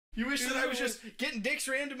You wish that I was just getting dicks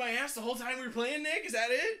rammed in my ass the whole time we were playing, Nick? Is that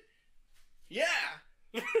it? Yeah.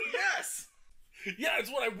 Yes. Yeah,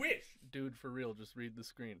 it's what I wish. Dude, for real, just read the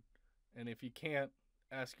screen. And if you can't,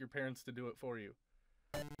 ask your parents to do it for you.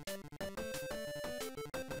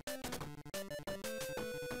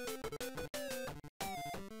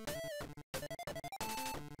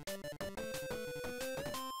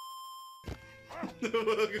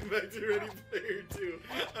 Welcome back to Ready Player 2.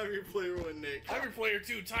 I'm your player 1, Nick. I'm your player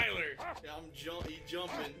 2, Tyler. Yeah, I'm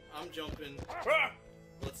jumping. I'm jumping. Ah!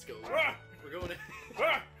 Let's go. Ah! We're going.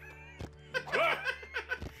 Ah! Ah!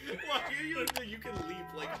 Why you think you can leap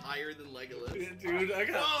like higher than Legolas? Yeah, dude, I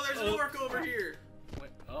got. Oh, there's an orc over here. Wait,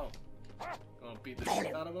 oh. Gonna beat the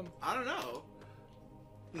shit out of him? I don't know.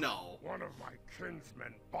 No. One of my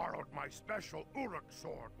kinsmen borrowed my special Uruk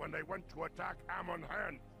sword when they went to attack Amon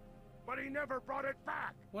Hen, but he never brought it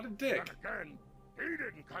back. What a dick. And again, he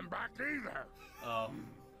didn't come back either. Oh.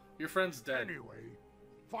 Your friend's dead. Anyway,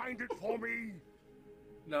 find it for me.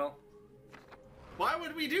 No. Why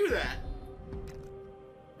would we do that?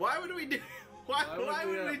 Why would we do? Why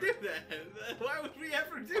would we do that? Why would we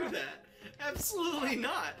ever do that? Absolutely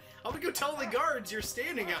not. I'm gonna go tell the guards you're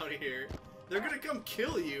standing out here. They're gonna come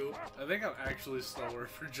kill you. I think I'm actually slower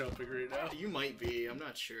for jumping right now. You might be. I'm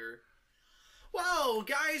not sure. Wow,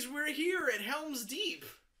 guys, we're here at Helm's Deep.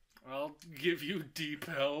 I'll give you deep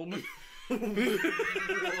helm.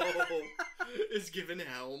 Whoa. It's given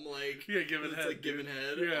helm, like... Yeah, given head. Like given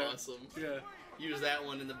head? Yeah. Awesome. Yeah. Use that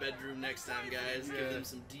one in the bedroom next time, guys. Yeah. Give them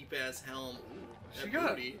some deep-ass helm. Ooh, She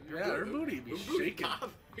got... Yeah, her booty be shaking.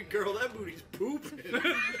 Girl, that booty's pooping.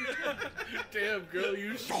 Damn, girl,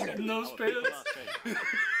 you shitting those pants?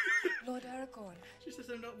 Lord Aragorn, She says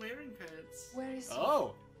I'm not wearing pants. where is he?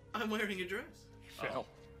 Oh. I'm wearing a dress. Oh.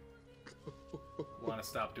 Want to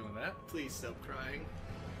stop doing that? Please stop crying.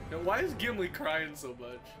 Now, why is Gimli crying so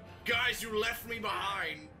much? Guys, you left me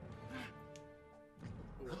behind!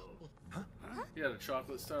 Whoa. You had a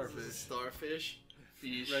chocolate starfish. Starfish?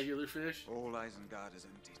 Fish. Regular fish? All Isengard is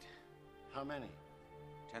emptied. How many?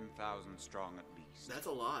 10,000 strong at least. That's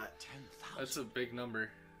a lot. 10,000. That's a big number.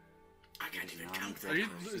 I can't even count Are that. you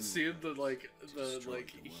seeing the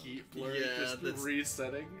heat blur just that's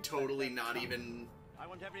resetting? Totally not even... I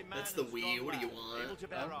want every man That's the and Wii. strong What do you lad want? able to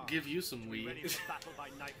bear I'll arms, give you some ready weed. for battle by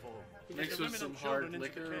nightfall. Mixed the with women some and hard children into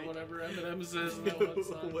liquor the or cave. whatever Eminem says in that one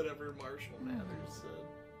song. Whatever Marshall Mathers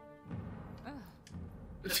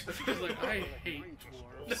said. He's like, I hate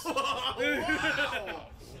dwarves. Wow.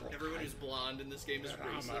 Everyone who's blonde in this game is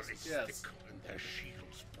racist. Yes. And their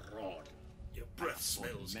shields broad. Your breath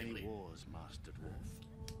smells, Many Gimli. wars, Master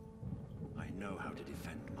Dwarf. I know how to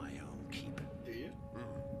defend my own keep. Do you?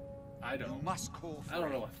 I You don't. must call for I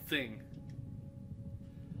don't know a thing.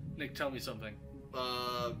 Nick, tell me something.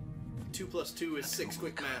 2 plus 2 is 6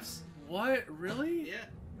 quick maths. What? Really? Yeah,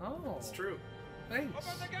 Oh. it's true. Thanks.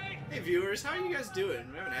 Hey viewers, how are you guys doing?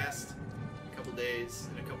 We haven't asked in a couple days,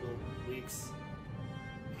 in a couple weeks.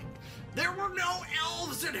 There were no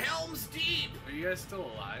elves at Helm's Deep! Are you guys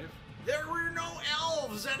still alive? There were no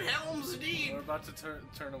elves at Helm's Deep! We're about to turn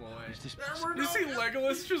them away. There were You no see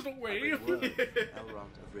Legolas just wave? Elrond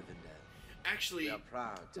of Rivendell. Actually, We are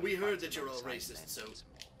proud to we heard fight that you're all alongside racist, so men.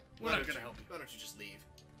 We're not gonna help you. why don't you just leave?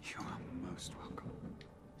 You are most welcome.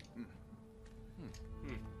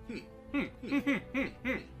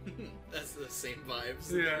 That's the same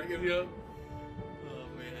vibes. Yeah, yeah.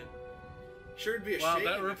 Oh man. Sure, it'd be a Wow, shame.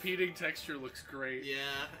 that if- repeating texture looks great. Yeah,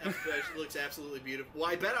 it looks absolutely beautiful. Well,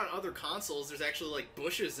 I bet on other consoles there's actually like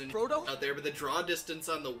bushes and out there, but the draw distance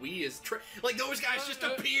on the Wii is like those guys just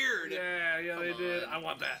appeared. Yeah, they Come did. on. I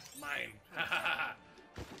want that. Mine.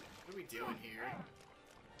 What are we doing here?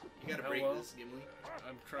 You gotta break Hello? this, Gimli.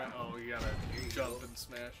 I'm trying. Oh, you gotta jump and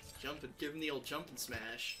smash. Jump and give him the old jump and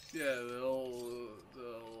smash. Yeah, the old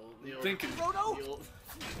thinking. The old,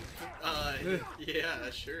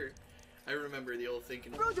 yeah, sure. I remember the old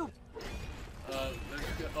thinking.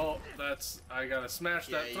 Oh, that's. I gotta smash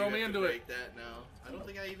Yeah, that. you Throw me have to into break it. that now. I don't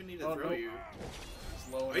think I even need to Oh, throw no. you.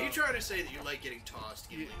 It's low Are you enough. trying to say that you like getting tossed,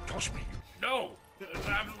 Gimli? Toss me. No, that's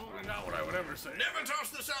absolutely not what I would ever say. Never toss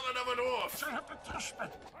the salad of a dwarf! You have to touch me.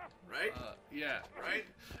 Right? Yeah. Right?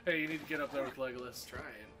 Hey, you need to get up there with Legolas. Trying.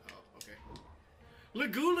 Oh, okay.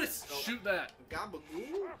 Legolas! Oh, Shoot that.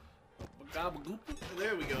 Gabagoo? Gabagoop.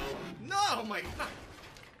 There we go. No, oh my god!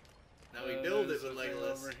 Now we build it There's with a thing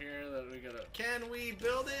over Legolas. here that we gotta. Can we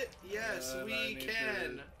build it? Yes, I we need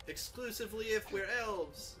can. to- Exclusively if we're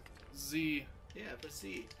elves. Z. Yeah, press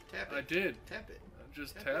C. Tap it. I did. Tap it.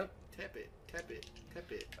 Just Tap tap. it. Tap it. Tap it.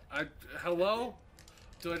 Tap it. Hello?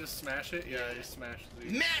 Do I just smash it? Yeah, I just smashed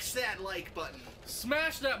it. Mash that like button.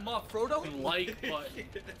 Smash that Frodo like button.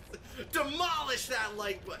 Demolish that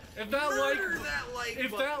like button. If that Murder that like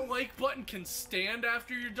if button. that like button can stand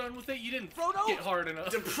after you're done with it, you didn't get hard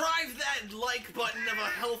enough. Deprive that like button of a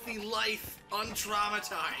healthy life,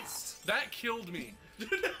 untraumatized. That killed me.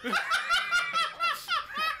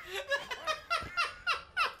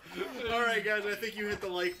 Alright guys, I think you hit the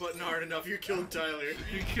like button hard enough. You killed Tyler.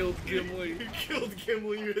 You killed Gimli. You killed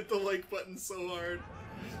Gimli, you hit the like button so hard.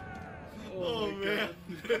 Oh man.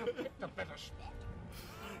 Picked a better spot.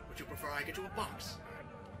 Would you prefer I get you a box?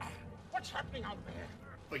 What's happening out there?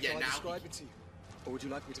 Oh yeah, Shall I now. describe it to you? Or would you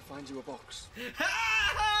like me to find you a box?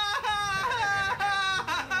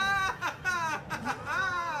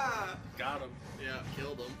 Got him. Yeah,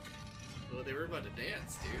 killed him. Well, they were about to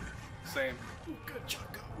dance, dude. Same. Ooga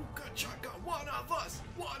chaka, one of us,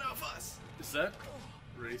 one of us. Is that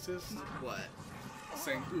racist? What?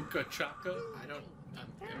 Saying Uka Chaka? I don't.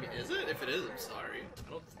 I mean, is it? If it is, I'm sorry. I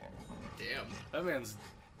don't. Damn. That man's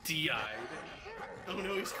D-eyed. Oh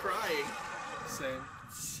no, he's crying. Same.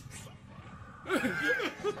 He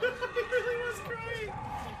really was crying.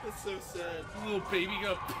 That's so sad. Little baby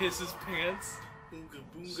gonna piss his pants. Ooga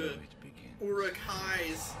boonga. Uruk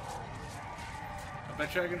highs. I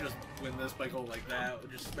bet you I can just win this by going like that, or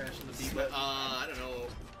just smashing the B button. I don't know.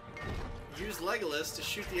 Use Legolas to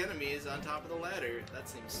shoot the enemies on top of the ladder. That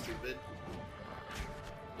seems stupid.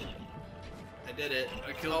 I did it.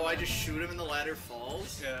 I just shoot him and the ladder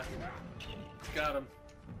falls? Yeah. Got him.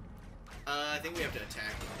 I think we have to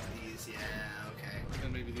attack these. Yeah, okay.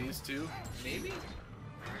 And maybe these two? Maybe?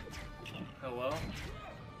 Hello?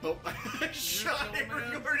 Oh, I shot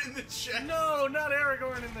Aragorn in the chest. No, not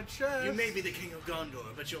Aragorn in the chest. You may be the king of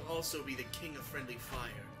Gondor, but you'll also be the king of friendly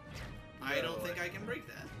fire. I don't think I can break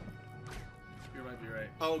that. You might be right.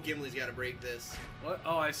 Oh, Gimli's got to break this. What?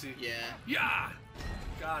 Oh, I see. Yeah. Yeah!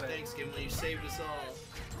 Got it. Thanks, Gimli. You saved us all.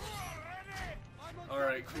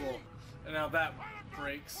 Alright, cool. And now that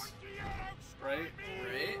breaks. Right?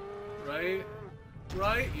 Right? Right?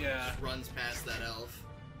 Right? Yeah. Just runs past that elf.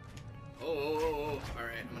 Oh.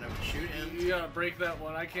 Alright, I'm gonna have to shoot him. You gotta break that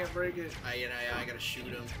one. I can't break it. I gotta shoot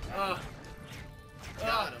him.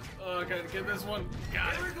 Got him. Oh, I gotta get this one.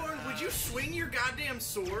 Got it. Aragorn, would you swing your goddamn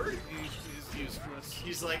sword? He's useless.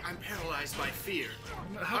 He's like, I'm paralyzed by fear.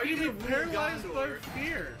 How are you gonna be paralyzed by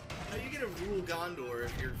fear? How are you gonna rule Gondor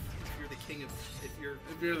if you're the king of if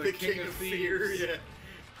you're the king of fear? thieves. Yeah.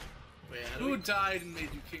 Wait, Who died and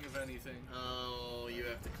made you king of anything? Oh, you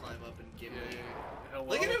have to climb up and give me. Hello?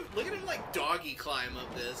 Look at him like doggy climb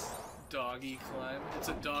up this. Doggy climb. It's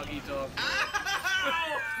a doggy dog.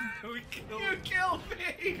 Ow! You killed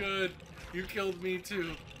me. Good. You killed me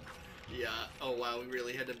too. Yeah. Oh wow, we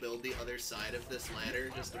really had to build the other side of this ladder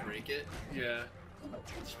just to break it. Yeah.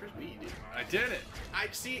 It's pretty sweet, dude. I did it. I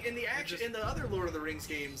see in the in the other Lord of the Rings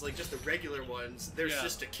games, like just the regular ones, there's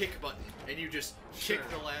just a kick button, and you just kick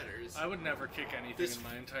the ladders. I would never kick anything in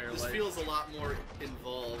my entire life. This feels a lot more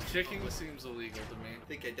involved. Kicking seems illegal to me. I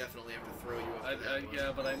think I definitely have to throw you up for that one.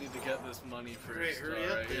 Yeah, but I need to get this money first. Alright, hurry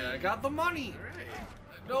up then. Yeah, I got the money! Alright.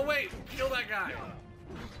 No, wait! Kill that guy!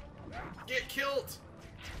 Get killed!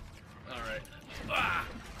 Alright. Ah!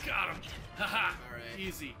 Got him! Haha! Alright.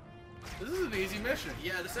 Easy. This is an easy mission.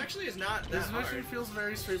 Yeah, this actually is not that This hard. mission feels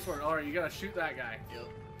very straightforward. Alright, you gotta shoot that guy. Yep.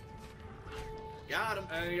 Got him.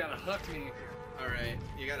 And you gotta hook me. Alright,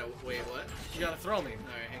 you gotta... Wait, what? You gotta throw me.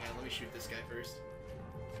 Alright, hang on. Let me shoot this guy first.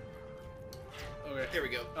 Okay. There we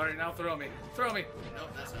go. Alright, now throw me. Throw me! No,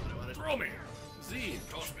 that's not what I wanted. Throw me! Z.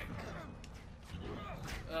 Toss me.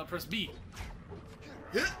 Press B.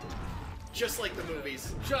 Just like the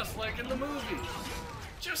movies. Just like in the movies.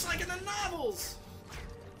 Just like in the novels.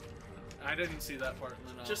 I didn't see that part in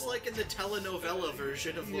the novel. Just like in the telenovela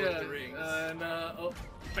version of Lord of the Rings. And, oh,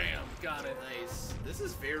 bam, got it. Nice. This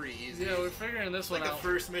is very easy. Yeah, we're figuring this one like out. the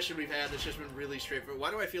first mission we've had that's just been really straightforward.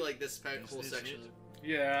 Why do I feel like this whole section...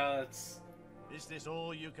 Yeah, it's... Is this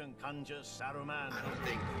all you can conjure, Saruman?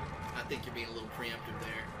 I think you're being a little preemptive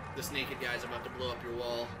there. This naked guy's about to blow up your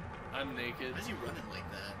wall. I'm naked. Why is he running like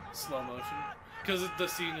that? Slow motion. Because the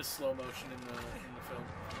scene is slow motion in the film.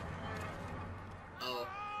 Oh.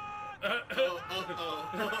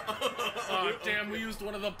 Oh, damn, we used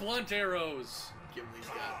one of the blunt arrows. Gimli's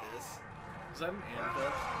got this. Is that an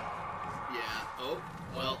anvil? Yeah. Oh,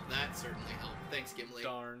 well, that certainly helped. Thanks, Gimli.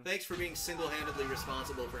 Darn. Thanks for being single-handedly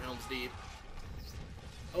responsible for Helm's Deep.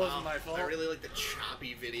 It wasn't my fault. I really like the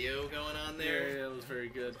choppy video going on there. Yeah, it was very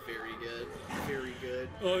good. Very good. Very good.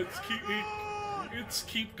 Oh, it's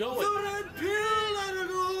keep going.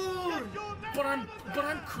 But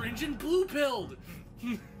I'm cringing blue-pilled.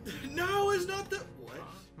 No, it's not the... What?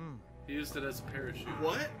 He used it as a parachute.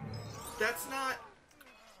 What? That's not...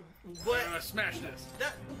 What? Smash this.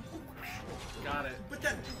 That... Got it. But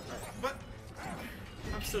that... What?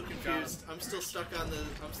 I'm still confused. I'm still stuck on the...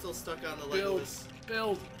 Legolas.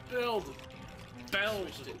 Build.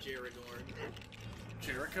 Switched to Jared Gorn.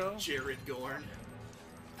 Jericho? Jared Gorn.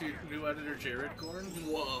 New editor Jared Gorn?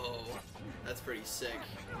 Whoa. That's pretty sick.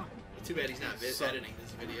 Too bad he's not editing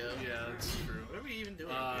this video. Yeah, that's true. What are we even doing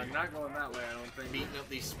here? Not going that way, I don't think. Beating up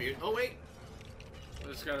these spears. Oh, wait.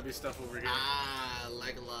 There's gotta be stuff over here. Ah,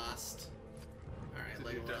 Legolas. Alright,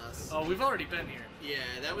 Legolas. Oh, we've already been here. Yeah,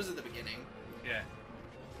 that was at the beginning. Yeah.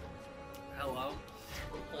 Hello?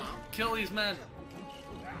 Hello? Kill these men!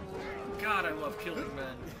 God, I love killing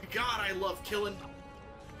men. God, I love killing...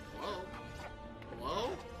 Whoa. Hello?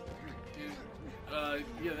 Dude,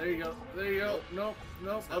 yeah, there you go. There you go. Nope.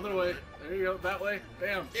 Other way. There you go. That way.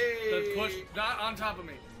 Bam. Hey. Then push. Not on top of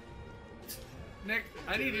me. Nick,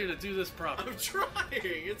 I need you to do this properly. I'm trying.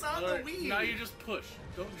 It's on the Wii. Now you just push.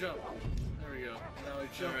 Don't jump. There we go. Now we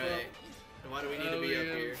jump up. And why do we need to be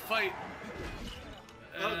up here? Fight.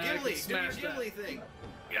 Oh, Gimli. Do your Gimli thing.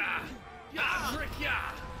 Yeah. Yeah. Trick.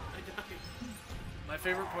 Yeah. I died. My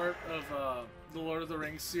favorite part of the Lord of the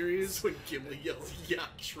Rings series is when Gimli yells, "Yeah,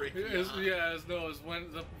 trick." Is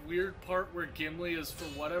when the weird part where Gimli is for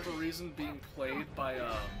whatever reason being played by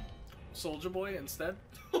Soulja Boy instead.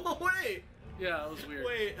 Oh wait. Yeah, it was weird.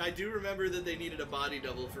 Wait, I do remember that they needed a body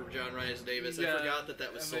double for John Rhys Davis. Yeah, I forgot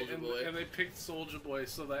that was Soulja Boy. And they picked Soulja Boy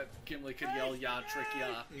so that Gimli could yell, "Yeah, trick,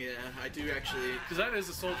 yeah." Yeah, I do actually. Because that is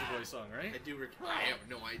a Soulja Boy song, right? I do. I have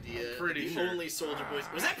no idea. Pretty the sure. only Soulja Boy.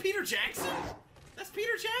 Was that Peter Jackson? That's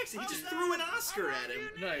Peter Jackson. He just threw an Oscar at him.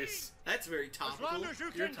 Nice. That's very topical.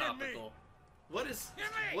 You're topical. What is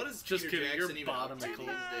just Peter kidding? Jackson You're even bottomical. up to these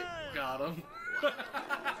days? Got him.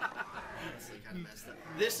 That's kind of messed up.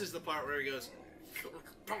 This is the part where he goes.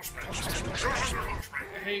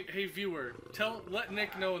 Hey viewer, let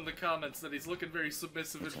Nick know in the comments that he's looking very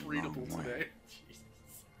submissive and breedable today.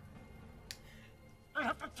 They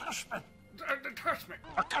have to touch me. Touch me.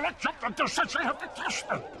 I cannot jump until since they have to touch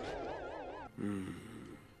me.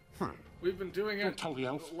 We've been doing it tell the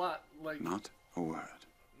elf. a lot, like Not a word.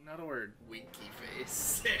 not a word. Winky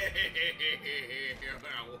face.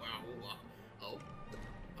 Oh.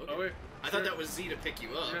 Okay. Oh wait. I thought that was Z to pick you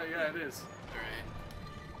up. Yeah, it is. Alright.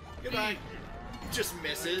 Goodbye. Just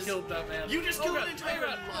misses. I killed that man. You just killed an entire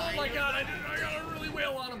line. Oh my god, I got a really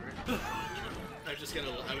whale on him. I was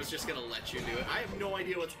just gonna let you do it. I have no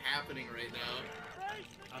idea what's happening right now.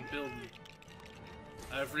 I'm building.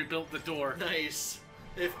 I've rebuilt the door. Nice.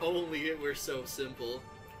 If only it were so simple.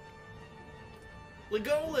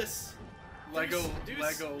 Legolas! Lego do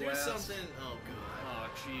last. something. Oh god. Oh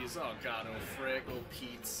jeez. Oh god. Oh frick. Oh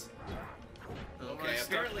Pete's. Am I Okay, stuck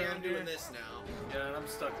apparently down I'm here? doing this now. Yeah, and I'm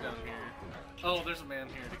stuck down here. Oh, there's a man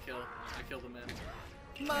here to kill. I killed a man.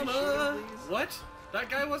 Mama! Mama! What? That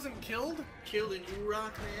guy wasn't killed? Killing you,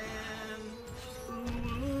 Rock Man.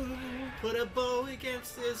 Ooh, put a bow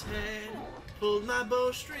against his head. Pulled my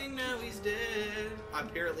bowstring, now he's dead.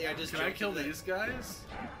 Apparently, I just. Can I kill these guys?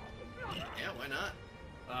 Yeah, why not?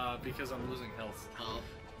 Because I'm losing health. Oh,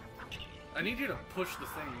 I need you to push the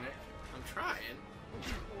thing, Nick. I'm trying.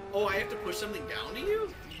 Oh, I have to push something down to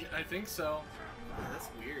you? I think so. Oh, that's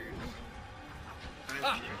weird.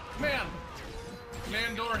 Ah! Man!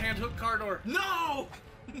 Man door, hand hook, car door. No!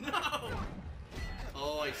 No!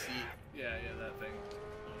 Oh, I see. Yeah, that thing.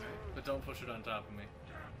 Okay. But don't push it on top of me.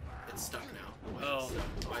 It's stuck now. Oh,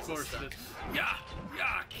 of course it is. Yeah!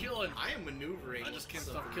 Yeah! Killing! I am maneuvering. I just can't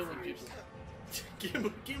stop killing people.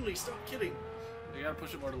 Gimli, stop killing. You gotta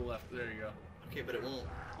push it more to the left. There you go. Okay, but it won't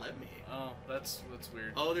let me. Oh, that's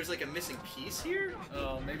weird. Oh, there's like a missing piece here?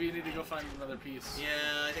 Oh, maybe you need to go find another piece.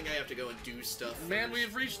 Yeah, I think I have to go and do stuff. Man, first.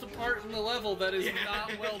 we've reached the part in the level that is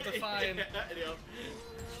not well defined. Yeah.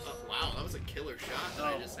 Wow, that was a killer shot.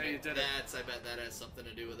 Oh, hey, you did it. I bet that has something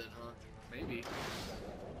to do with it, huh? Maybe.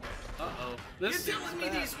 Uh-oh. This You're telling me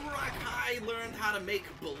these rock high learned how to make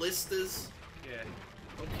ballistas? Yeah.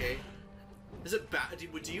 Okay. Is it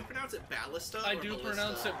do you pronounce it ballista? I or do ballista?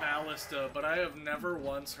 pronounce it ballista, but I have never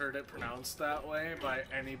once heard it pronounced that way by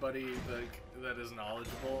anybody that is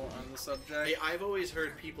knowledgeable on the subject. Hey, I've always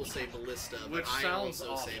heard people say ballista, but Which I sounds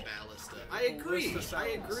also say awful. ballista. I agree. Ballista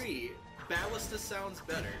I sounds- agree. Ballista sounds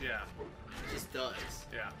better. Yeah. It just does.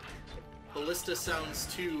 Yeah. Ballista sounds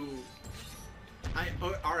too.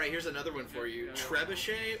 All right, here's another one for you. Yeah.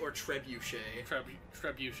 Trebuchet or trebuchet?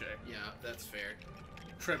 Trebuchet. Yeah, that's fair.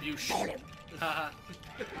 Trebuchet. Haha.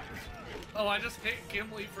 Oh, I just hit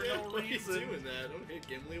Gimli for no Why are you reason. doing that? Okay,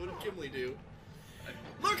 Gimli. What did Gimli do?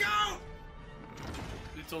 Look out!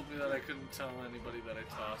 He told me that I couldn't tell anybody that I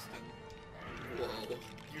tossed him. Whoa.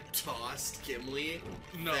 You tossed Gimli?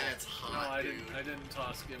 No. That's hot, no, I dude. didn't. I didn't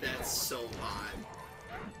toss Gimli. That's so hot.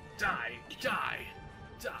 Die! Die!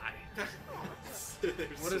 Die!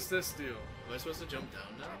 What does this do? Am I supposed to jump down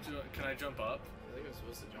now? Can I jump up? I think I'm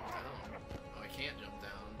supposed to jump down. Oh, I can't jump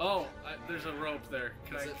down. Oh, there's a rope there.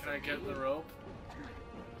 Can I get the rope?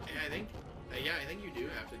 Yeah, I think you do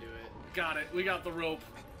have to do it. Got it. We got the rope.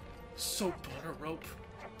 Soap butter rope.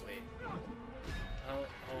 Wait.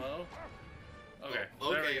 Hello? Okay.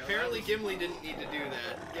 Okay. Apparently Gimli didn't need to do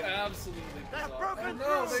that. Absolutely. They've broken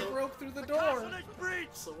no, through. they broke through the door. Castle is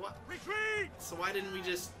breached. So what? Retreat. So why didn't we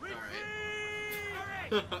just? Retreat.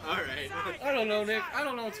 All right. I don't know, Nick. I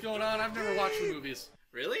don't know what's going on. I've never watched the movies.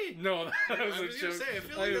 Really? No, that was I a was joke. gonna say, I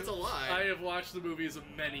feel like that's a lie. I have watched the movies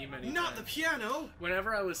many Not times. the piano.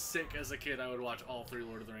 Whenever I was sick as a kid, I would watch all 3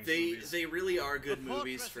 Lord of the Rings movies. They really are good The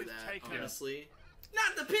movies fortress for is that, taken. honestly.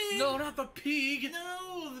 Not the pig! No, not the pig!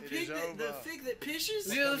 No, the It pig is that, the over. fig that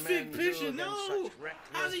pishes? Yeah, the fig pishing. No!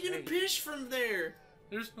 How's he gonna pish from there?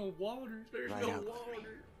 There's no water. There's Right no out.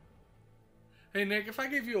 water. Hey, Nick, if I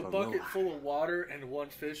gave you a For bucket more. full of water and 1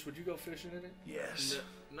 fish, would you go fishing in it? Yes.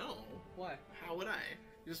 No. Why? How would I?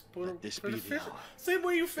 You just put This a be the fish. hour Same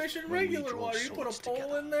way you fish in when we regular draw water. You put a swords pole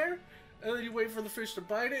together. in there, and then you wait for the fish to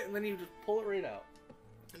bite it, and then you just pull it right out.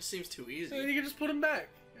 It seems too And then easy. you can just put them back.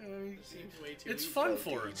 It seems way too It's easy. fun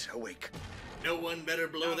for him. Deeds awake. No one better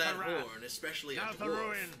blow Now that the wrath. horn, especially a Now the dwarf.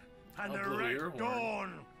 ruin and I'll the blow your red horn.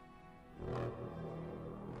 dawn.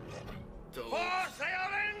 So, For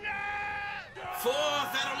Theolinda! for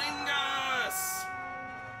Therolingas!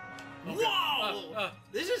 Okay. Whoa!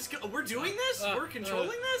 This is we're doing this? We're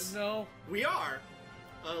controlling this? No. We are.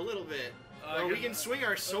 A little bit. I Well, we can- can swing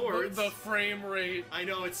our swords. The frame rate. I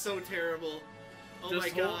know, it's so terrible. Oh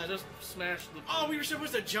Just my hold- god. Just smash the. Oh, we were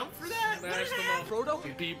supposed to jump for that? What Smash did them happen? up.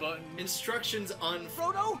 Frodo? B button. Instructions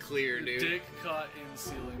Frodo? unclear, dude. Dick caught in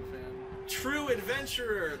ceiling fan. True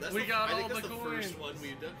adventurer. That's We got I all think that's the the coins. first one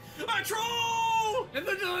we've done. A troll! In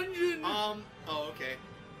the dungeon. Oh, okay.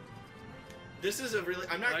 This is a really.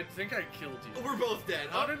 I'm not. I think I killed you. We're both dead.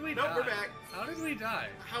 How did we nope, die? we're back. How did we die?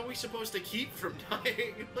 How are we supposed to keep from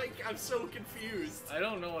dying? Like, I'm so confused. I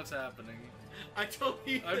don't know what's happening. I don't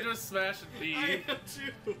even. I'm just smashing B. I am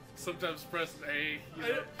too. Sometimes pressing A. You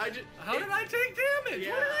know. I just. How did I take damage?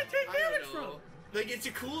 Yeah, Where did I take damage don't know. from? Like, it's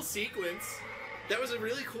a cool sequence. That was a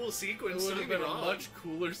really cool It sequence. would Don't have get been me a wrong. much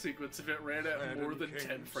cooler sequence if it ran at And more in than King's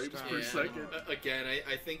 10 frames Stand. per Yeah. second. Again,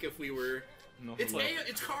 I think if we were. No. It's What?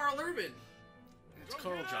 It's Carl Urban. It's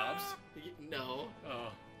Carl Jobs. No.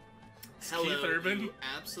 Oh. It's Hello, Keith Urban. you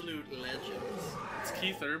absolute legends. It's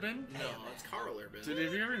Keith Urban? No, it's Carl Urban. Dude,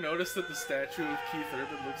 have you ever noticed that the statue of Keith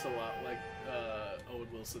Urban looks a lot like Owen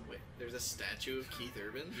Wilson? Wait, there's a statue of Keith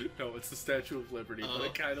Urban? No, it's the Statue of Liberty, but Oh.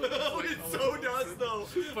 it kind of looks Oh, like it Owen so Wilson. does, though.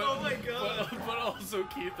 But, Oh my god. But also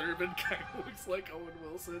Keith Urban kind of looks like Owen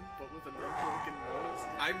Wilson, but with a no broken nose.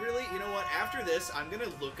 I really, you know what? After this, I'm gonna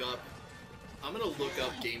look up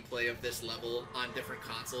gameplay of this level on different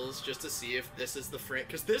consoles just to see if this is the frame.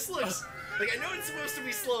 Because this looks like, I know it's supposed to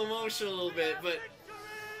be slow motion a little bit, but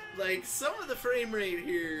like some of the frame rate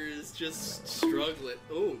here is just struggling.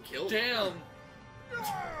 Oh, killed him.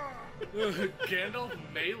 Damn! Gandalf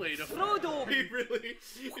meleeed a Frodo! He really,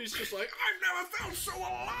 he's just like, I've never felt so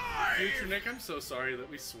alive. Future Nick, I'm so sorry that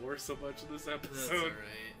we swore so much in this episode. That's alright.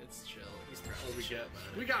 It's chill. He's What probably we chill get?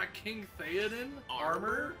 about We it. got King Theoden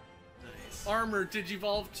armor. Nice. Armor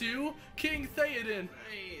Digivolve 2, King Theoden.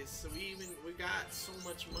 Nice. So we got so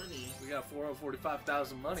much money. We got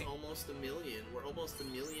 445,000 money. It's almost $1 million. We're almost a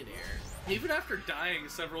millionaire. Even after dying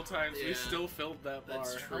several times, we Yeah. still filled that bar.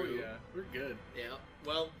 That's Hell true. yeah, we're good. Yeah.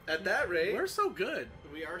 Well, at that rate, We're so good.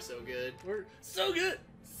 we are so good. We're so good.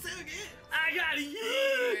 So good. I got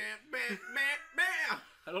you. Bam, bam, bam.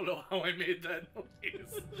 I don't know how I made that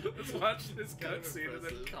noise. Let's watch this Kind of cutscene and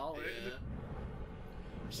then impressive. call it. Yeah.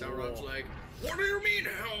 Sauron's like, what do you mean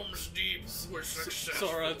Helm's Deep was successful?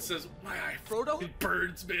 Sauron says, "My eye, Frodo? it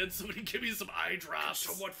burns, man. Somebody give me some eye drops."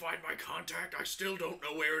 Someone find my contact. I still don't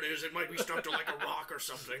know where it is. It might be stuck to like a rock or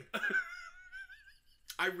something.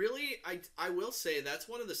 I will say that's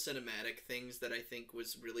one of the cinematic things that I think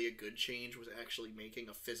was really a good change, was actually making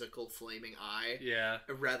a physical flaming eye Yeah.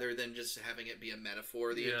 rather than just having it be a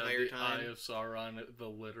metaphor the Yeah, entire the time. Eye of Sauron, the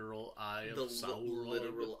literal eye of The Sauron.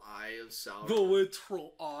 literal eye of Sauron. The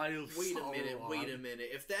literal eye of Wait Sauron. a minute.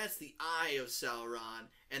 If that's the eye of Sauron,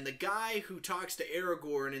 and the guy who talks to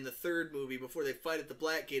Aragorn in the third movie before they fight at the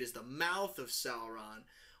Black Gate is the mouth of Sauron,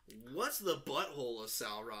 What's the butthole of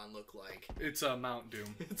Sauron look like? It's a Mount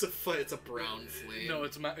Doom. It's a brown flame. No,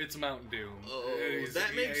 it's Mount Doom. Oh,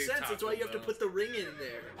 that makes sense. That's why you have to put the ring in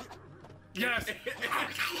there. Yes.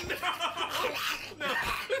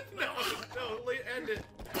 No, end it.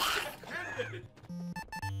 End it.